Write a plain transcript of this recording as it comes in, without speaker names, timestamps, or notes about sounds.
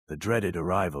The dreaded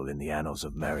arrival in the annals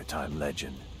of maritime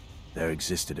legend. There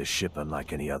existed a ship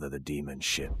unlike any other, the Demon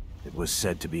Ship. It was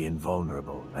said to be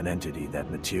invulnerable, an entity that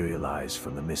materialized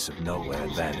from the mists of nowhere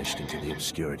and vanished into the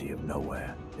obscurity of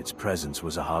nowhere. Its presence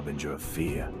was a harbinger of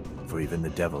fear, for even the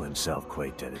devil himself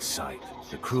quaked at its sight.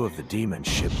 The crew of the Demon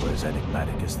Ship were as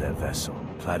enigmatic as their vessel.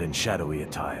 Clad in shadowy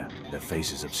attire, their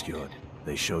faces obscured,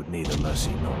 they showed neither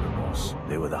mercy nor remorse.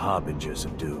 They were the harbingers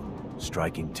of doom,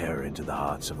 striking terror into the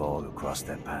hearts of all who crossed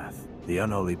their path. The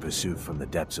unholy pursuit from the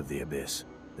depths of the abyss,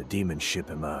 the Demon Ship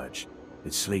emerged,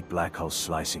 its sleek black hull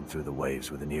slicing through the waves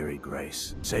with an eerie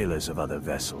grace. Sailors of other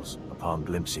vessels, upon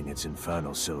glimpsing its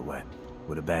infernal silhouette,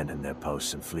 would abandon their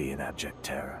posts and flee in abject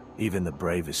terror. Even the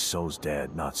bravest souls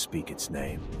dared not speak its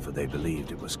name, for they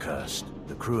believed it was cursed.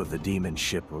 The crew of the Demon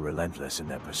Ship were relentless in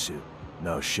their pursuit.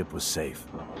 No ship was safe,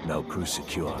 no crew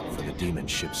secure, for the Demon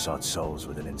Ship sought souls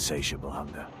with an insatiable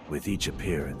hunger. With each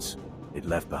appearance, it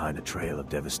left behind a trail of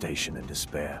devastation and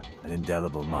despair, an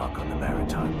indelible mark on the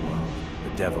maritime world.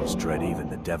 The devils dread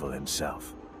even the devil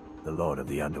himself. The lord of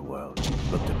the underworld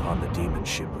looked upon the Demon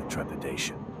Ship with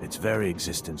trepidation. Its very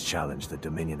existence challenged the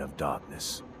dominion of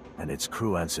darkness, and its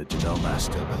crew answered to no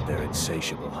master but their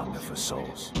insatiable hunger for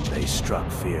souls. They struck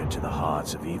fear into the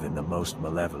hearts of even the most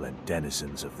malevolent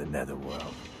denizens of the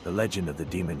netherworld. The legend of the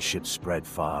Demon Ship spread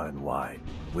far and wide,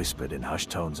 whispered in hushed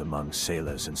tones among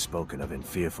sailors and spoken of in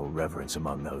fearful reverence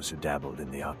among those who dabbled in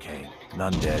the arcane.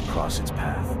 None dared cross its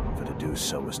path, for to do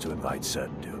so was to invite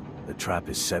certain doom. The trap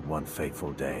is set one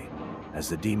fateful day. As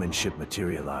the Demon Ship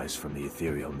materialized from the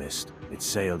ethereal mist, it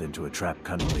sailed into a trap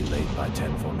cunningly laid by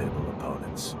 10 formidable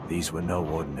opponents. These were no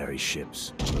ordinary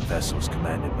ships, but vessels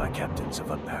commanded by captains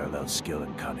of unparalleled skill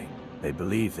and cunning. They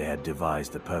believed they had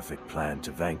devised the perfect plan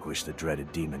to vanquish the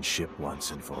dreaded Demon Ship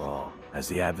once and for all. As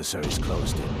the adversaries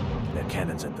closed in, their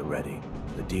cannons at the ready,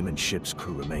 the Demon Ship's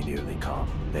crew remained eerily calm.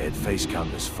 They had faced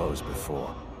countless foes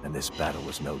before, and this battle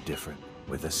was no different.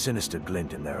 With a sinister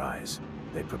glint in their eyes,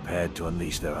 they prepared to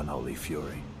unleash their unholy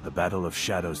fury. The battle of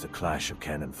shadows, the clash of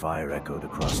cannon fire echoed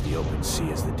across the open sea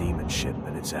as the Demon Ship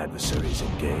and its adversaries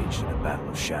engaged in a battle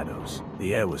of shadows.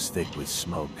 The air was thick with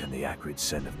smoke and the acrid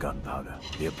scent of gunpowder.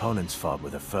 The opponents fought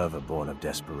with a fervor born of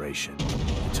desperation,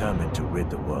 determined to rid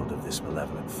the world of this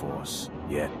malevolent force.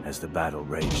 Yet, as the battle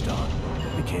raged on,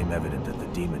 it became evident that the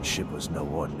Demon Ship was no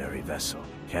ordinary vessel.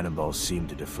 Cannonballs seemed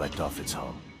to deflect off its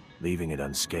hull, leaving it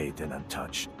unscathed and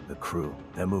untouched. The crew,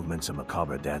 their movements a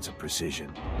macabre dance of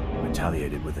precision,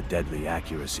 retaliated with a deadly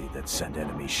accuracy that sent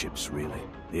enemy ships reeling.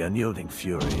 The unyielding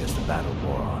fury as the battle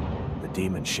wore on, the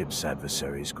Demon Ship's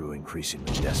adversaries grew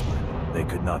increasingly desperate. They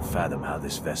could not fathom how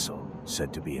this vessel,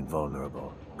 said to be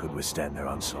invulnerable, could withstand their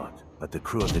onslaught. But the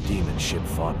crew of the Demon Ship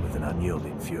fought with an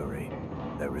unyielding fury,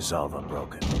 their resolve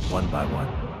unbroken. One by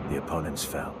one, the opponents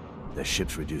fell, their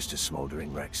ships reduced to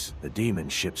smoldering wrecks. The Demon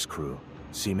Ship's crew,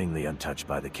 seemingly untouched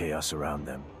by the chaos around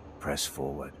them, pressed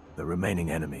forward. The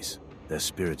remaining enemies, their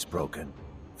spirits broken,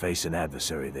 faced an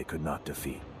adversary they could not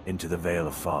defeat. Into the veil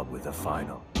of fog with a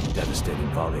final, devastating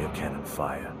volley of cannon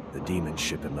fire, the Demon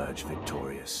Ship emerged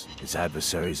victorious. Its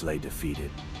adversaries lay defeated,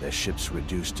 their ships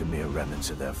reduced to mere remnants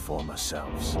of their former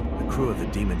selves. The crew of the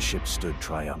Demon Ship stood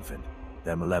triumphant,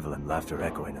 their malevolent laughter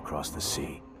echoing across the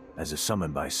sea. As if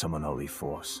summoned by some unholy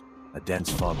force, a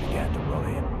dense fog began to roll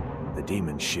in. The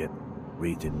Demon Ship,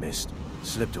 wreathed in mist,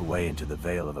 slipped away into the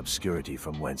veil of obscurity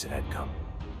from whence it had come.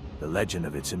 The legend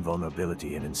of its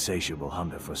invulnerability and insatiable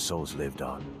hunger for souls lived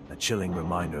on, a chilling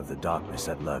reminder of the darkness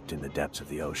that lurked in the depths of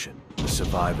the ocean. The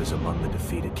survivors among the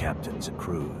defeated captains and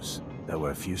crews. There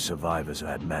were a few survivors who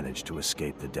had managed to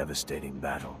escape the devastating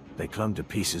battle. They clung to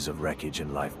pieces of wreckage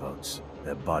and lifeboats,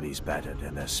 their bodies battered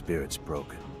and their spirits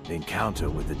broken. The encounter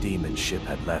with the Demon Ship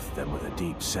had left them with a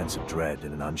deep sense of dread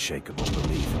and an unshakable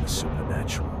belief in the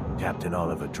supernatural. Captain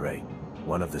Oliver Drake,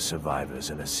 one of the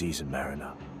survivors and a seasoned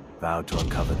mariner, vowed to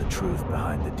uncover the truth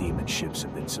behind the Demon Ship's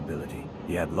invincibility.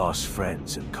 He had lost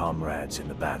friends and comrades in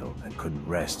the battle and couldn't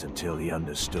rest until he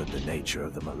understood the nature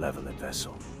of the malevolent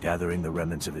vessel. Gathering the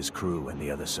remnants of his crew and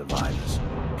the other survivors,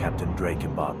 Captain Drake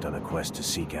embarked on a quest to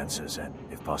seek answers and,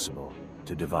 if possible,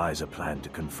 to devise a plan to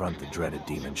confront the dreaded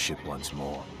Demon Ship once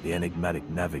more. The enigmatic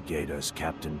navigators,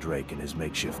 Captain Drake and his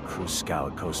makeshift crew,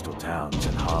 scoured coastal towns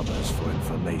and harbors for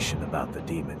information about the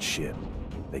Demon Ship.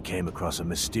 They came across a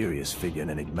mysterious figure, an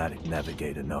enigmatic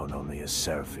navigator known only as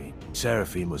Seraphine.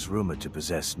 Seraphine was rumored to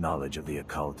possess knowledge of the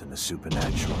occult and the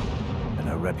supernatural, and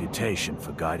her reputation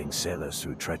for guiding sailors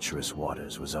through treacherous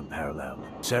waters was unparalleled.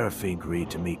 Seraphine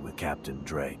agreed to meet with Captain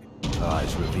Drake, her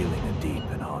eyes revealing a deep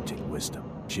and haunting wisdom.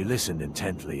 She listened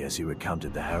intently as he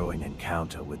recounted the harrowing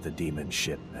encounter with the demon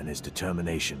ship and his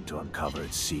determination to uncover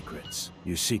its secrets.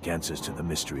 "You seek answers to the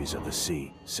mysteries of the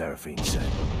sea," Seraphine said,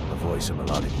 her voice a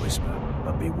melodic whisper.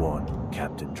 "But be warned,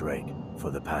 Captain Drake,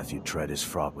 for the path you tread is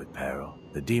fraught with peril.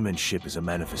 The demon ship is a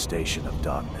manifestation of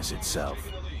darkness itself,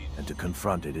 and to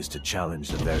confront it is to challenge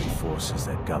the very forces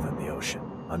that govern the ocean."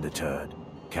 Undeterred,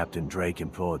 Captain Drake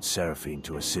implored Seraphine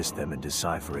to assist them in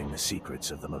deciphering the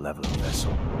secrets of the malevolent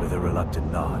vessel. With a reluctant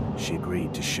nod, she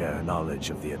agreed to share her knowledge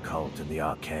of the occult and the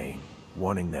arcane,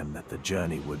 warning them that the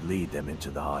journey would lead them into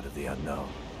the heart of the unknown.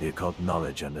 The occult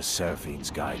knowledge under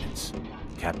Seraphine's guidance,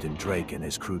 Captain Drake and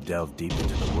his crew delved deep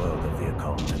into the world of the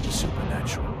occult and the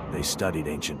supernatural. They studied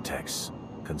ancient texts,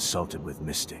 consulted with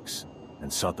mystics,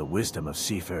 and sought the wisdom of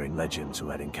seafaring legends who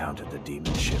had encountered the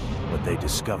demon ship. What they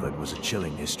discovered was a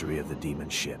chilling history of the demon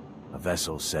ship, a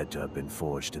vessel said to have been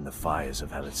forged in the fires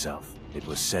of hell itself. It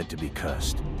was said to be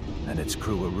cursed, and its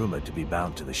crew were rumored to be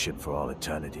bound to the ship for all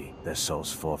eternity, their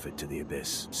souls forfeit to the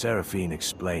abyss. Seraphine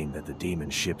explained that the demon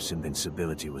ship's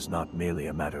invincibility was not merely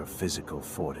a matter of physical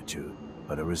fortitude,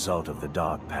 but a result of the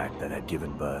dark pact that had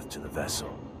given birth to the vessel.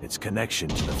 Its connection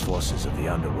to the forces of the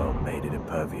underworld made it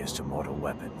impervious to mortal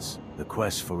weapons. The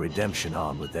quest for redemption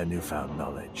armed with their newfound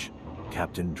knowledge,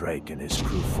 Captain Drake and his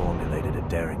crew formulated a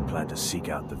daring plan to seek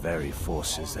out the very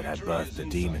forces that had birthed the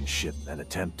demon ship and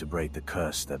attempt to break the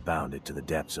curse that bound it to the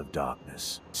depths of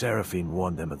darkness. Seraphine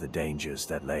warned them of the dangers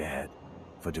that lay ahead,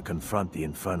 for to confront the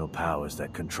infernal powers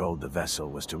that controlled the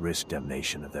vessel was to risk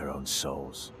damnation of their own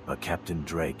souls. But Captain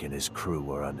Drake and his crew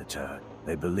were undeterred.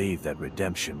 They believed that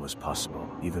redemption was possible,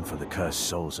 even for the cursed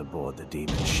souls aboard the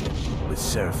demon ship. With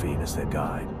Seraphine as their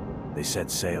guide, they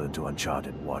set sail into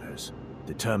uncharted waters,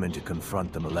 determined to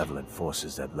confront the malevolent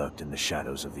forces that lurked in the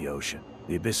shadows of the ocean.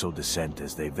 The abyssal descent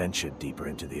as they ventured deeper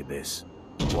into the abyss.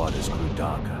 The waters grew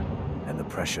darker, and the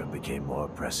pressure became more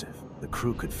oppressive. The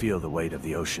crew could feel the weight of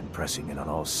the ocean pressing in on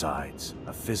all sides,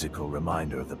 a physical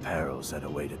reminder of the perils that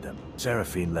awaited them.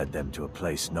 Seraphine led them to a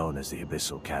place known as the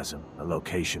Abyssal Chasm, a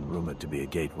location rumored to be a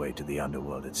gateway to the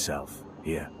underworld itself.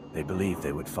 Here, they believed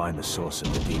they would find the source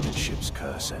of the demon ship's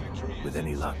curse and, with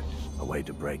any luck, a way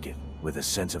to break it. With a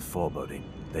sense of foreboding,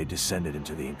 they descended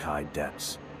into the ink-eyed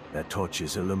depths, their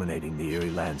torches illuminating the eerie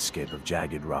landscape of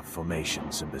jagged rock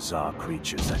formations and bizarre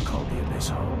creatures that called the abyss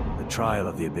home. The trial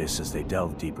of the abyss. As they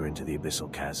delved deeper into the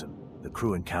abyssal chasm, the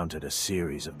crew encountered a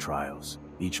series of trials,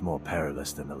 each more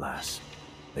perilous than the last.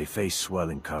 They faced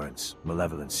swirling currents,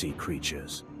 malevolent sea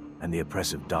creatures, and the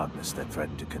oppressive darkness that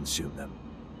threatened to consume them.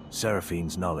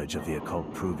 Seraphine's knowledge of the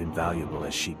occult proved invaluable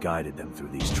as she guided them through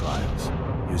these trials,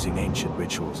 using ancient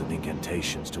rituals and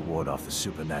incantations to ward off the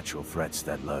supernatural threats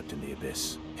that lurked in the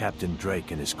abyss. Captain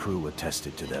Drake and his crew were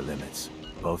tested to their limits,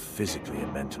 both physically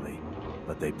and mentally,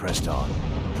 but they pressed on,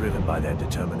 driven by their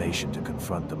determination to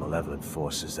confront the malevolent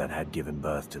forces that had given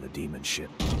birth to the demon ship.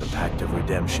 The pact of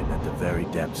redemption at the very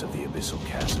depths of the abyssal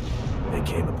chasm, they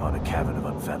came upon a cavern of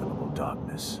unfathomable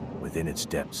darkness. Within its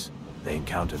depths, they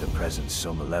encountered a presence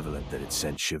so malevolent that it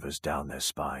sent shivers down their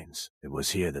spines. It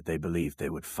was here that they believed they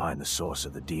would find the source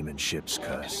of the demon ship's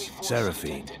curse.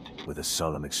 Seraphine, with a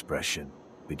solemn expression,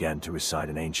 began to recite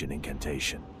an ancient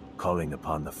incantation, calling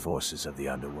upon the forces of the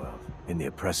underworld. In the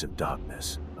oppressive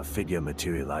darkness, a figure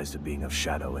materialized, a being of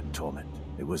shadow and torment.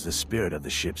 It was the spirit of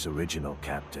the ship's original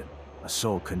captain, a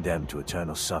soul condemned to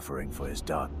eternal suffering for his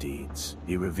dark deeds.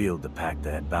 He revealed the pact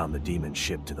that had bound the demon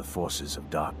ship to the forces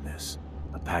of darkness,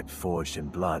 a pact forged in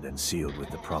blood and sealed with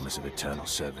the promise of eternal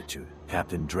servitude.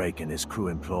 Captain Drake and his crew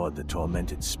implored the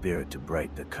tormented spirit to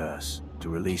break the curse, to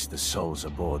release the souls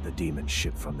aboard the demon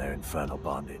ship from their infernal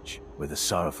bondage. With a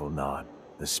sorrowful nod,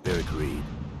 the spirit agreed,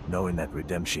 knowing that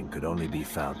redemption could only be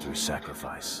found through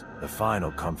sacrifice. The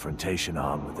final confrontation,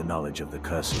 armed with the knowledge of the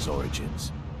curse's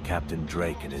origins, Captain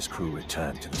Drake and his crew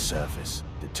returned to the surface,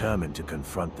 determined to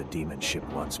confront the demon ship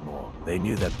once more. They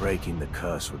knew that breaking the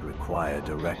curse would require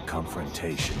direct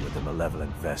confrontation with the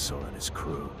malevolent vessel and its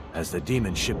crew. As the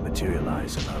demon ship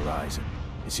materialized on the horizon,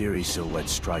 its eerie silhouette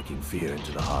striking fear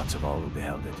into the hearts of all who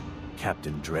beheld it,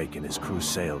 Captain Drake and his crew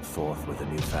sailed forth with a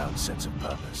newfound sense of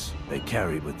purpose. They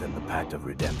carried with them the pact of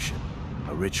redemption,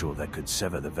 a ritual that could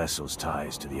sever the vessel's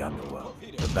ties to the underworld.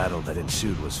 The battle that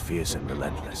ensued was fierce and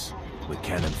relentless, with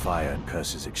cannon fire and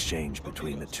curses exchanged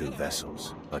between the two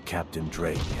vessels. But Captain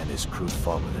Drake and his crew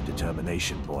fought with a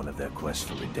determination born of their quest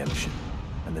for redemption,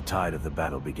 and the tide of the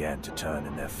battle began to turn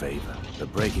in their favor. The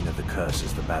breaking of the curse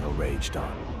as the battle raged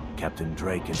on, Captain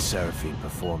Drake and Seraphine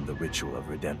performed the ritual of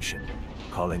redemption,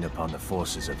 calling upon the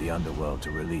forces of the underworld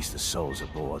to release the souls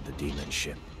aboard the demon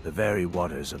ship. The very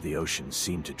waters of the ocean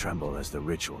seemed to tremble as the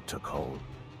ritual took hold,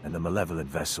 and the malevolent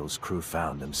vessel's crew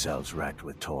found themselves racked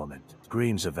with torment.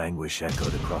 Screams of anguish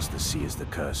echoed across the sea as the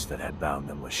curse that had bound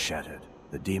them was shattered.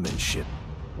 The demon ship,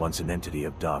 once an entity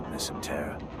of darkness and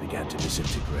terror, began to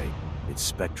disintegrate, its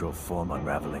spectral form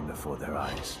unraveling before their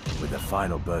eyes. With a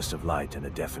final burst of light and a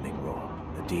deafening roar,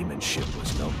 the demon ship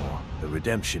was no more. The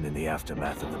redemption in the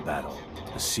aftermath of the battle.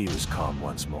 The sea was calm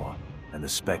once more, and the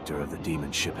specter of the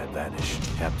demon ship had vanished.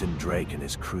 Captain Drake and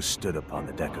his crew stood upon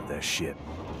the deck of their ship,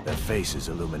 their faces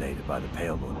illuminated by the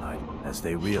pale moonlight, as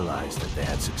they realized that they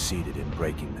had succeeded in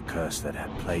breaking the curse that had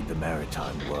plagued the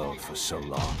maritime world for so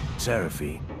long.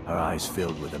 Seraphine, her eyes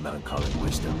filled with a melancholic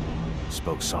wisdom,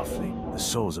 spoke softly. The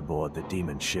souls aboard the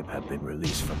demon ship have been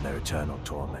released from their eternal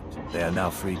torment. They are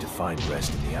now free to find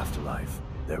rest in the afterlife,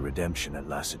 their redemption at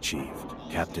last achieved.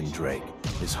 Captain Drake,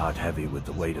 his heart heavy with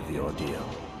the weight of the ordeal,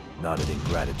 nodded in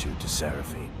gratitude to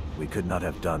Seraphine. "We could not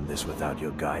have done this without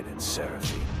your guidance,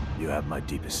 Seraphine. You have my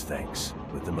deepest thanks."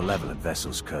 With the malevolent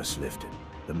vessel's curse lifted,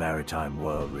 the maritime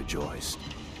world rejoiced,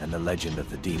 and the legend of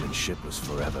the demon ship was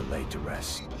forever laid to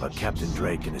rest. But Captain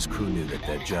Drake and his crew knew that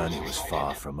their journey was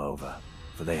far from over,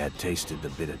 for they had tasted the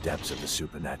bitter depths of the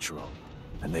supernatural,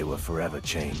 and they were forever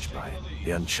changed by it.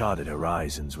 The uncharted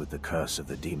horizons with the curse of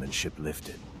the demon ship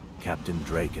lifted, Captain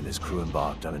Drake and his crew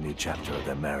embarked on a new chapter of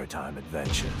their maritime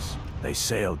adventures. They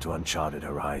sailed to uncharted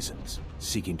horizons,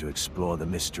 seeking to explore the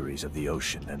mysteries of the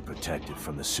ocean and protect it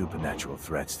from the supernatural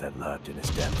threats that lurked in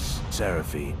its depths.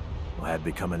 Seraphine, who had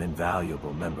become an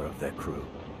invaluable member of their crew,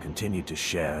 continued to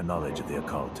share her knowledge of the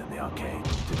occult and the arcane.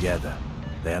 Together,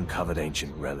 they uncovered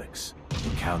ancient relics,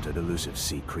 encountered elusive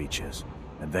sea creatures,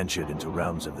 and ventured into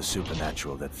realms of the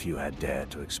supernatural that few had dared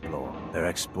to explore. Their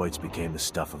exploits became the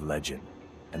stuff of legend,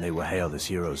 and they were hailed as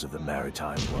heroes of the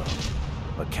maritime world.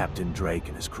 But Captain Drake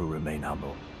and his crew remained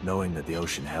humble, knowing that the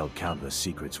ocean held countless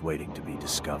secrets waiting to be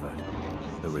discovered.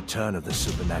 The return of the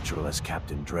supernatural as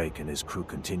Captain Drake and his crew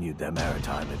continued their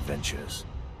maritime adventures.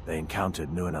 They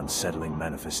encountered new and unsettling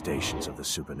manifestations of the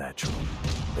supernatural.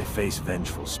 They faced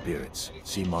vengeful spirits,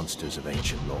 sea monsters of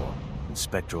ancient lore, and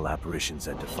spectral apparitions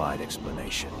that defied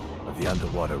explanation. But the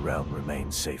underwater realm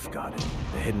remained safeguarded,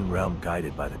 the hidden realm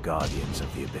guided by the guardians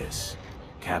of the abyss.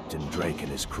 Captain Drake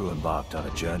and his crew embarked on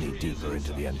a journey deeper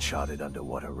into the uncharted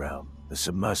underwater realm. The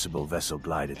submersible vessel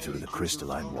glided through the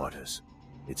crystalline waters,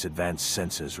 its advanced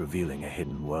sensors revealing a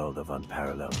hidden world of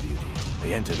unparalleled beauty.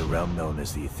 They entered a realm known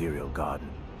as the Ethereal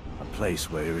Garden, a place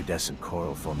where iridescent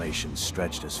coral formations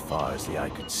stretched as far as the eye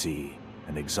could see,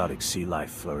 and exotic sea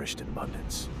life flourished in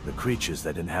abundance. The creatures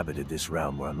that inhabited this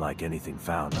realm were unlike anything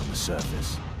found on the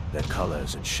surface, their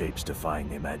colors and shapes defying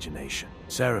the imagination.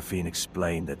 Seraphine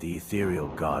explained that the Ethereal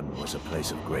Garden was a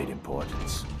place of great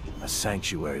importance, a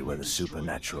sanctuary where the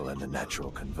supernatural and the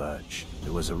natural converge.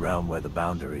 It was a realm where the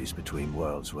boundaries between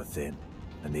worlds were thin,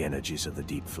 and the energies of the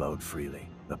deep flowed freely.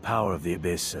 The power of the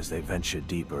abyss. As they ventured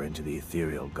deeper into the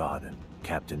Ethereal Garden,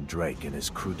 Captain Drake and his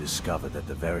crew discovered that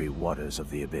the very waters of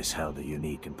the abyss held a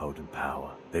unique and potent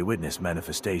power. They witnessed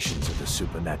manifestations of the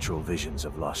supernatural visions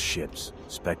of lost ships,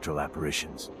 spectral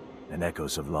apparitions, and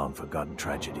echoes of long-forgotten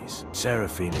tragedies.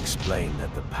 Seraphine explained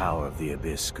that the power of the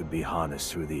abyss could be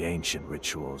harnessed through the ancient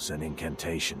rituals and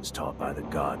incantations taught by the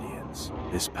Guardians.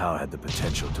 This power had the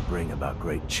potential to bring about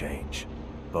great change,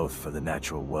 both for the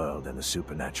natural world and the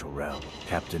supernatural realm.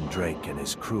 Captain Drake and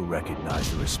his crew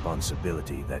recognized the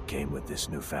responsibility that came with this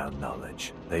newfound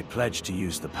knowledge. They pledged to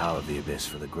use the power of the abyss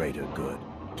for the greater good,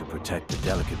 to protect the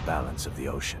delicate balance of the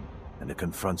ocean, and to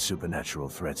confront supernatural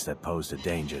threats that posed a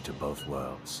danger to both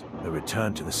worlds. They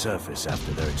returned to the surface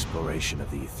after their exploration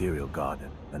of the Ethereal Garden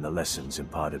and the lessons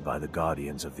imparted by the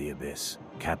Guardians of the Abyss.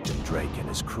 Captain Drake and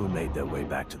his crew made their way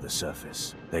back to the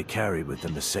surface. They carried with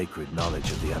them the sacred knowledge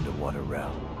of the underwater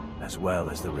realm, as well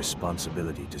as the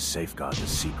responsibility to safeguard the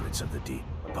secrets of the deep.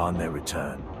 Upon their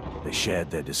return, they shared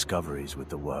their discoveries with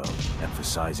the world,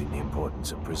 emphasizing the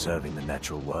importance of preserving the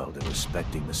natural world and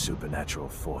respecting the supernatural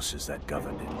forces that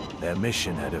governed it. Their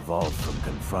mission had evolved from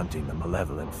confronting the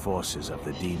malevolent forces of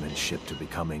the demon ship to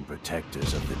becoming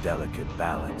protectors of the delicate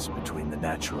balance between the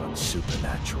natural and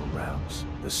supernatural realms.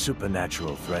 The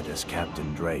supernatural threat. As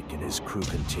Captain Drake and his crew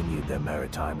continued their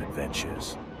maritime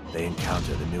adventures, they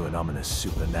encountered a new and ominous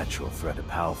supernatural threat, a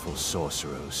powerful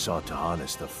sorcerer who sought to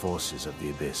harness the forces of the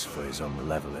abyss for his own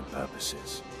malevolent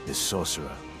purposes. This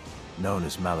sorcerer, known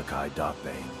as Malachi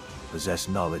Darkbane, possessed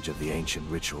knowledge of the ancient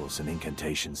rituals and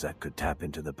incantations that could tap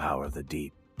into the power of the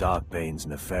deep. Darkbane's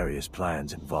nefarious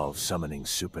plans involved summoning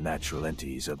supernatural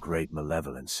entities of great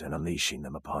malevolence and unleashing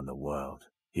them upon the world.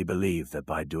 He believed that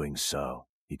by doing so,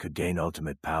 he could gain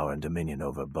ultimate power and dominion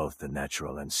over both the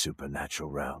natural and supernatural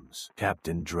realms.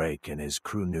 Captain Drake and his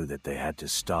crew knew that they had to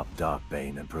stop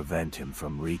Darkbane and prevent him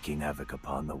from wreaking havoc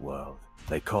upon the world.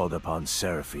 They called upon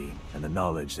Seraphine and the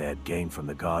knowledge they had gained from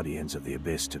the Guardians of the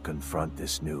Abyss to confront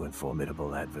this new and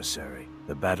formidable adversary.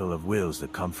 The Battle of Wills, the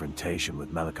confrontation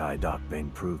with Malachi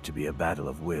Darkbane, proved to be a battle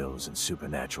of wills and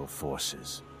supernatural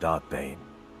forces. Darkbane,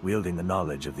 wielding the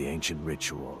knowledge of the ancient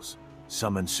rituals,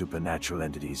 summoned supernatural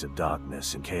entities of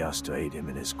darkness and chaos to aid him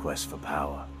in his quest for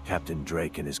power. Captain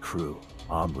Drake and his crew,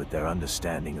 armed with their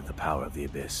understanding of the power of the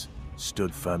Abyss,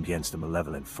 stood firm against the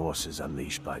malevolent forces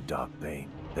unleashed by Darkbane.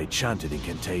 They chanted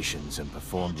incantations and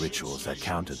performed rituals that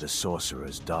countered the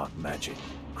sorcerer's dark magic,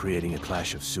 creating a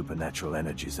clash of supernatural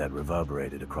energies that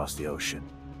reverberated across the ocean.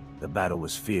 The battle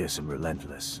was fierce and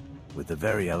relentless, with the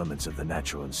very elements of the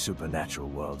natural and supernatural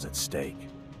worlds at stake.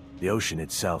 The ocean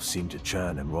itself seemed to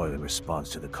churn and roil in response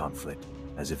to the conflict,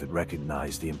 as if it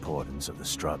recognized the importance of the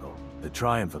struggle. The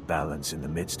triumph of balance in the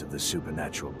midst of the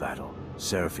supernatural battle,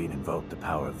 Seraphine invoked the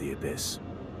power of the Abyss,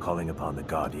 calling upon the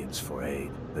Guardians for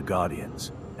aid. The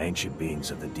Guardians, ancient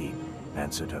beings of the deep,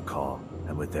 answered her call,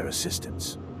 and with their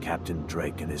assistance, Captain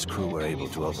Drake and his crew were able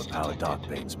to overpower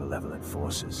Darkbane's malevolent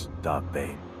forces.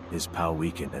 Darkbane, his power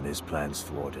weakened and his plans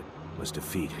thwarted, was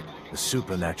defeated. The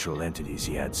supernatural entities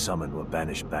he had summoned were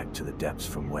banished back to the depths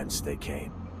from whence they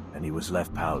came, and he was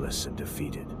left powerless and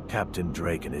defeated. Captain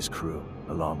Drake and his crew,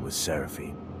 along with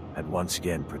Seraphine, had once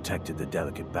again protected the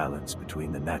delicate balance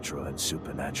between the natural and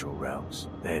supernatural realms.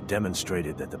 They had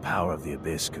demonstrated that the power of the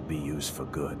Abyss could be used for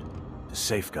good, to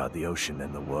safeguard the ocean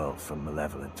and the world from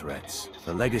malevolent threats.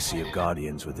 The legacy of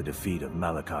Guardians with the defeat of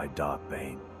Malachi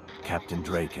Darkbane, Captain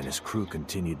Drake and his crew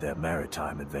continued their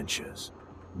maritime adventures,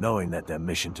 knowing that their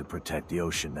mission to protect the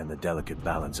ocean and the delicate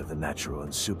balance of the natural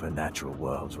and supernatural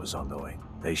worlds was ongoing.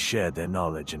 They shared their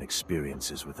knowledge and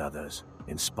experiences with others,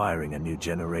 inspiring a new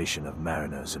generation of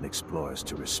mariners and explorers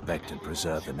to respect and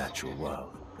preserve the natural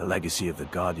world. The legacy of the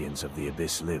Guardians of the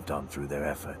Abyss lived on through their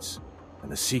efforts, and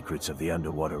the secrets of the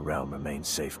underwater realm remained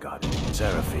safeguarded.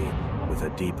 Seraphine, with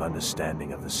her deep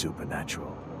understanding of the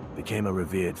supernatural, became a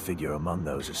revered figure among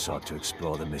those who sought to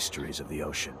explore the mysteries of the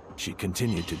ocean. She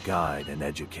continued to guide and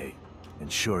educate,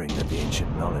 ensuring that the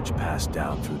ancient knowledge passed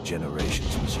down through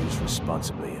generations was used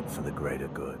responsibly and for the greater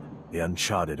good. The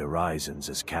uncharted horizons.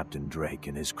 As Captain Drake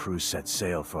and his crew set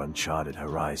sail for uncharted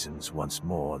horizons once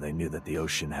more, they knew that the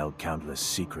ocean held countless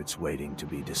secrets waiting to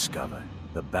be discovered.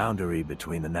 The boundary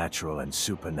between the natural and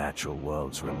supernatural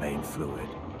worlds remained fluid,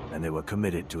 and they were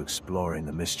committed to exploring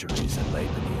the mysteries that lay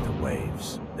beneath the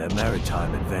waves. Their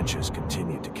maritime adventures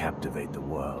continued to captivate the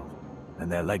world,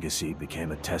 and their legacy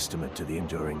became a testament to the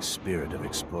enduring spirit of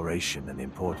exploration and the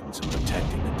importance of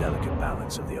protecting the delicate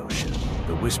balance of the ocean.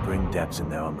 The whispering depths in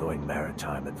their ongoing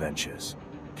maritime adventures,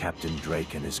 Captain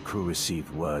Drake and his crew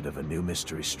received word of a new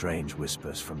mystery. Strange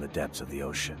whispers from the depths of the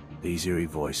ocean. These eerie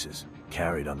voices,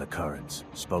 carried on the currents,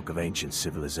 spoke of ancient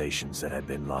civilizations that had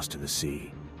been lost to the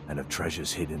sea, and of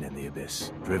treasures hidden in the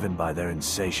abyss. Driven by their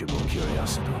insatiable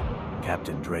curiosity,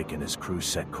 Captain Drake and his crew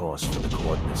set course for the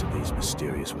coordinates of these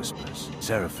mysterious whispers.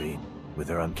 Seraphine, with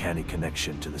her uncanny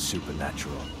connection to the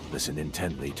supernatural, listened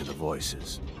intently to the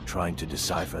voices, trying to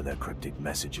decipher their cryptic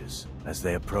messages. As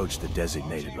they approached the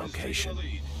designated location,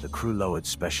 the crew lowered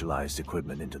specialized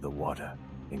equipment into the water,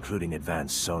 including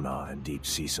advanced sonar and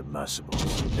deep-sea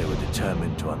submersibles. They were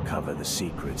determined to uncover the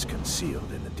secrets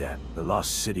concealed in the depth. The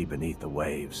lost city beneath the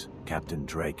waves, Captain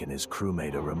Drake and his crew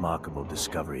made a remarkable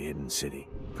discovery. Hidden city,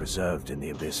 preserved in the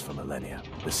abyss for millennia.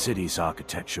 The city's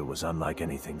architecture was unlike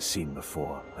anything seen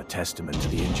before, a testament to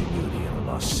the ingenuity of a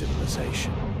lost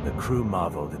civilization. The crew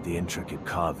marveled at the intricate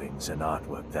carvings and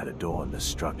artwork that adorned the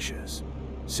structures,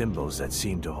 symbols that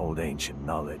seemed to hold ancient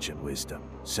knowledge and wisdom.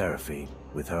 Seraphine,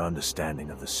 with her understanding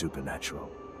of the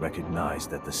supernatural, recognized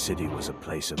that the city was a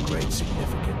place of great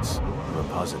significance, a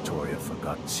repository of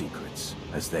forgotten secrets.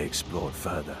 As they explored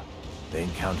further, they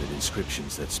encountered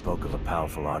inscriptions that spoke of a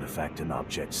powerful artifact and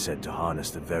object said to harness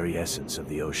the very essence of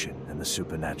the ocean and the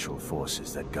supernatural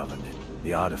forces that governed it.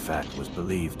 The artifact was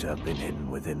believed to have been hidden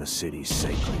within the city's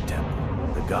sacred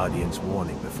temple. The Guardians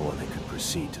warning before they could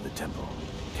proceed to the temple.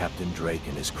 Captain Drake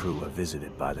and his crew were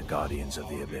visited by the Guardians of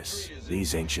the Abyss.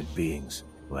 These ancient beings,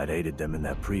 who had aided them in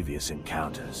their previous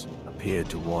encounters, appeared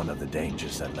to warn of the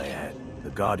dangers that lay ahead. The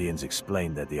Guardians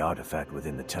explained that the artifact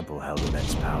within the temple held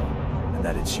immense power, and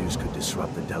that its use could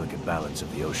disrupt the delicate balance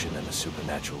of the ocean and the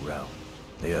supernatural realm.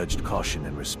 They urged caution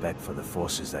and respect for the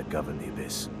forces that govern the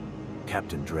Abyss.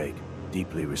 Captain Drake,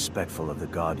 deeply respectful of the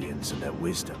Guardians and their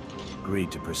wisdom,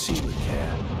 agreed to proceed with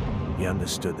care. He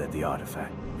understood that the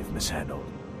artifact, if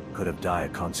mishandled, could have dire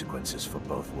consequences for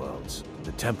both worlds.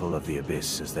 The Temple of the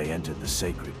Abyss as they entered the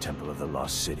sacred Temple of the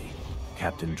Lost City.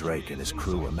 Captain Drake and his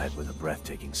crew were met with a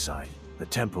breathtaking sight. The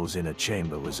temple's inner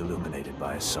chamber was illuminated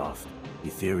by a soft,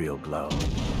 ethereal glow,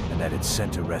 and at its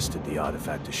center rested the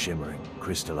artifact, a shimmering,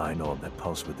 crystalline orb that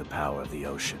pulsed with the power of the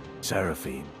ocean.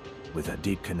 Seraphine, with a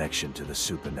deep connection to the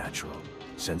supernatural,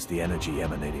 sensed the energy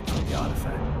emanating from the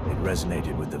artifact. It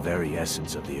resonated with the very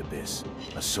essence of the Abyss,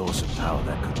 a source of power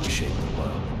that could reshape the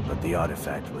world. But the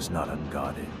artifact was not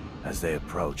unguarded. As they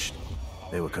approached,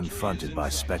 they were confronted by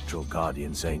spectral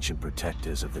guardians, ancient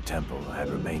protectors of the temple who had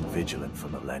remained vigilant for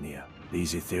millennia.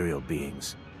 These ethereal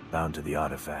beings, bound to the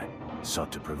artifact,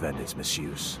 sought to prevent its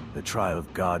misuse. The trio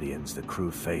of guardians, the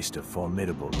crew faced a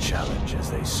formidable challenge as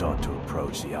they sought to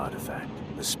approach the artifact.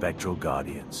 The spectral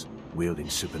guardians, wielding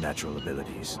supernatural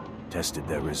abilities, tested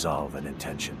their resolve and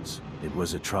intentions. It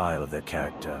was a trial of their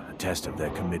character, a test of their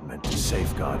commitment to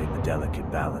safeguarding the delicate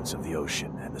balance of the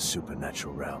ocean and the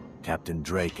supernatural realm. Captain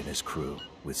Drake and his crew,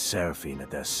 with Seraphine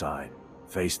at their side,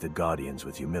 faced the Guardians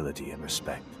with humility and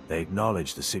respect. They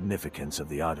acknowledged the significance of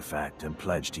the artifact and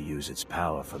pledged to use its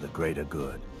power for the greater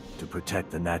good, to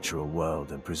protect the natural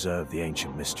world and preserve the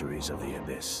ancient mysteries of the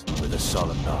Abyss. With a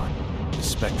solemn nod, the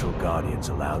spectral Guardians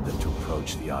allowed them to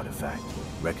approach the artifact,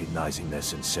 recognizing their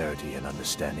sincerity and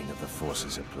understanding of the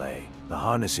forces at play. The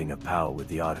harnessing of power with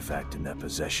the artifact in their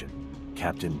possession,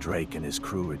 Captain Drake and his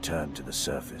crew returned to the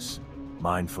surface,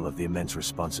 mindful of the immense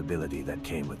responsibility that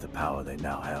came with the power they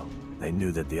now held. They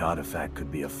knew that the artifact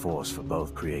could be a force for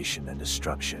both creation and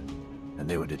destruction, and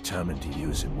they were determined to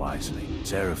use it wisely.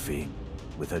 Seraphine,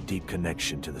 with her deep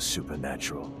connection to the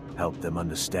supernatural, helped them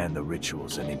understand the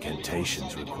rituals and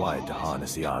incantations required to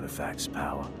harness the artifact's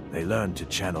power. They learned to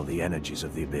channel the energies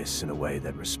of the Abyss in a way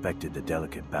that respected the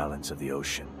delicate balance of the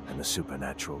ocean and the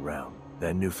supernatural realm.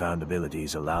 Their newfound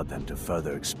abilities allowed them to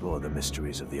further explore the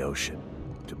mysteries of the ocean,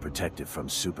 to protect it from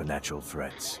supernatural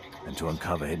threats, and to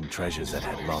uncover hidden treasures that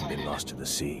had long been lost to the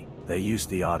sea. They used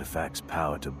the artifact's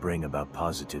power to bring about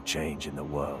positive change in the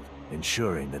world,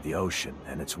 ensuring that the ocean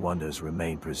and its wonders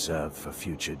remain preserved for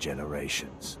future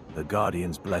generations. The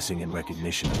Guardians' blessing in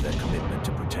recognition of their commitment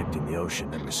to protecting the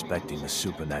ocean and respecting the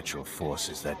supernatural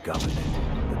forces that govern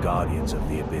it. The Guardians of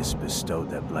the Abyss bestowed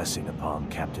their blessing upon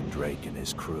Captain Drake and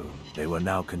his crew. They were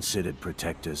now considered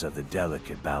protectors of the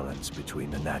delicate balance between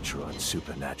the natural and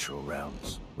supernatural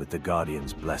realms. With the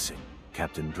Guardians' blessing,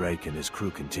 Captain Drake and his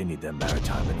crew continued their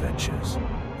maritime adventures,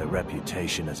 their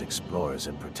reputation as explorers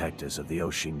and protectors of the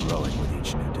ocean growing with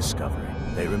each new discovery.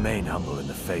 They remained humble in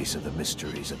the face of the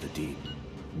mysteries of the deep,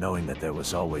 knowing that there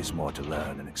was always more to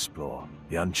learn and explore.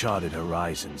 The uncharted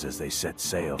horizons as they set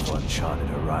sail for uncharted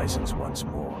horizons once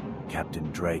more.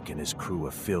 Captain Drake and his crew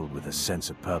were filled with a sense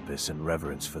of purpose and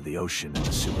reverence for the ocean and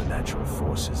the supernatural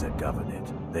forces that govern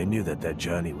it. They knew that their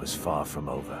journey was far from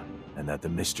over, and that the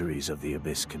mysteries of the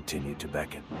Abyss continued to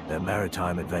beckon. Their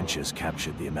maritime adventures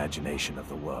captured the imagination of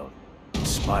the world,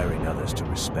 inspiring others to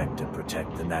respect and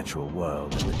protect the natural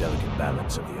world and the delicate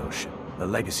balance of the ocean. The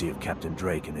legacy of Captain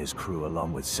Drake and his crew,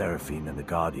 along with Seraphine and the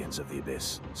Guardians of the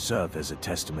Abyss, served as a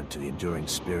testament to the enduring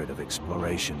spirit of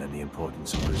exploration and the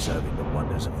importance of preserving the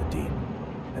wonders of the deep.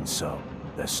 And so,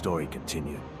 their story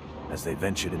continued, as they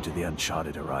ventured into the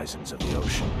uncharted horizons of the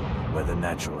ocean, where the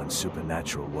natural and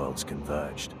supernatural worlds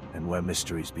converged, and where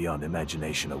mysteries beyond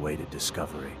imagination awaited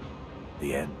discovery.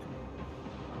 The end.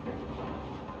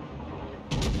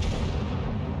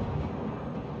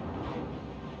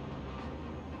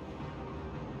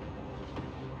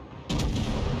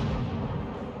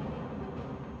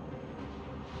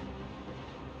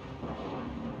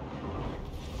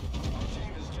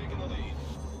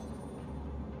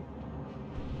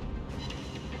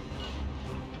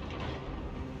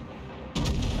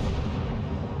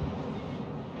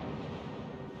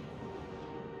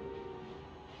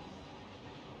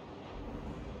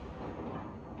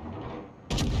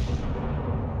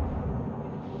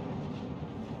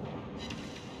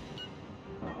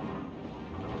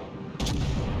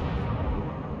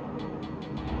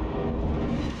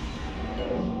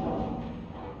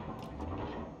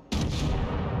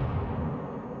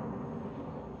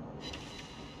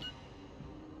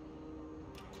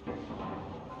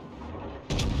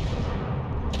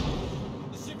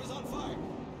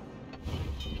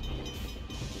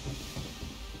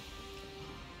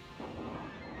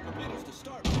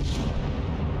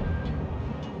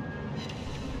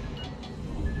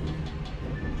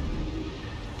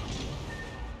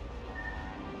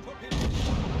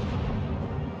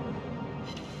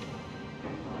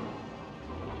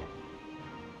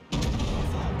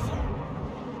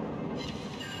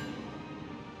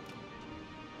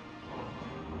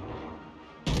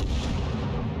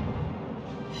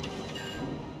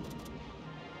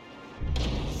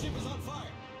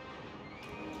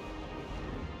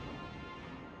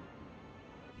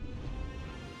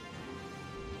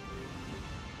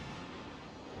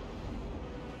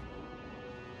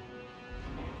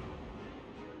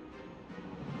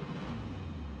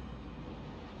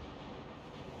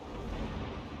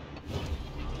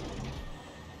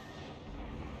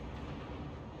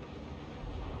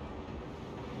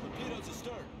 Torpedoes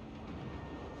astern.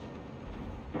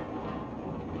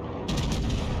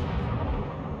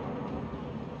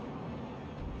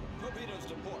 Torpedoes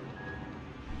to port.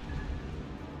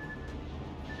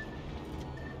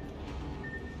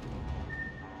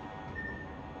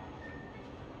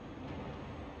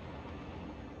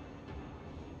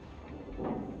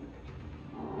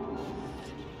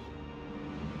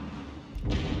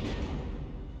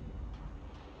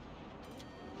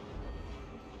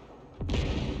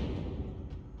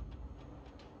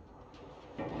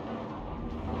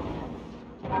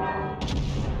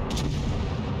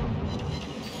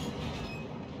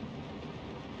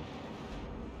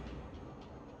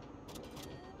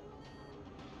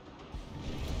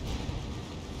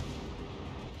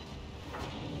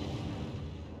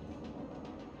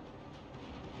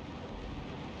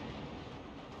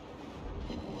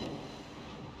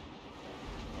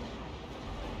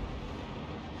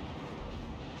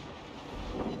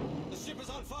 The ship is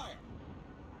on fire!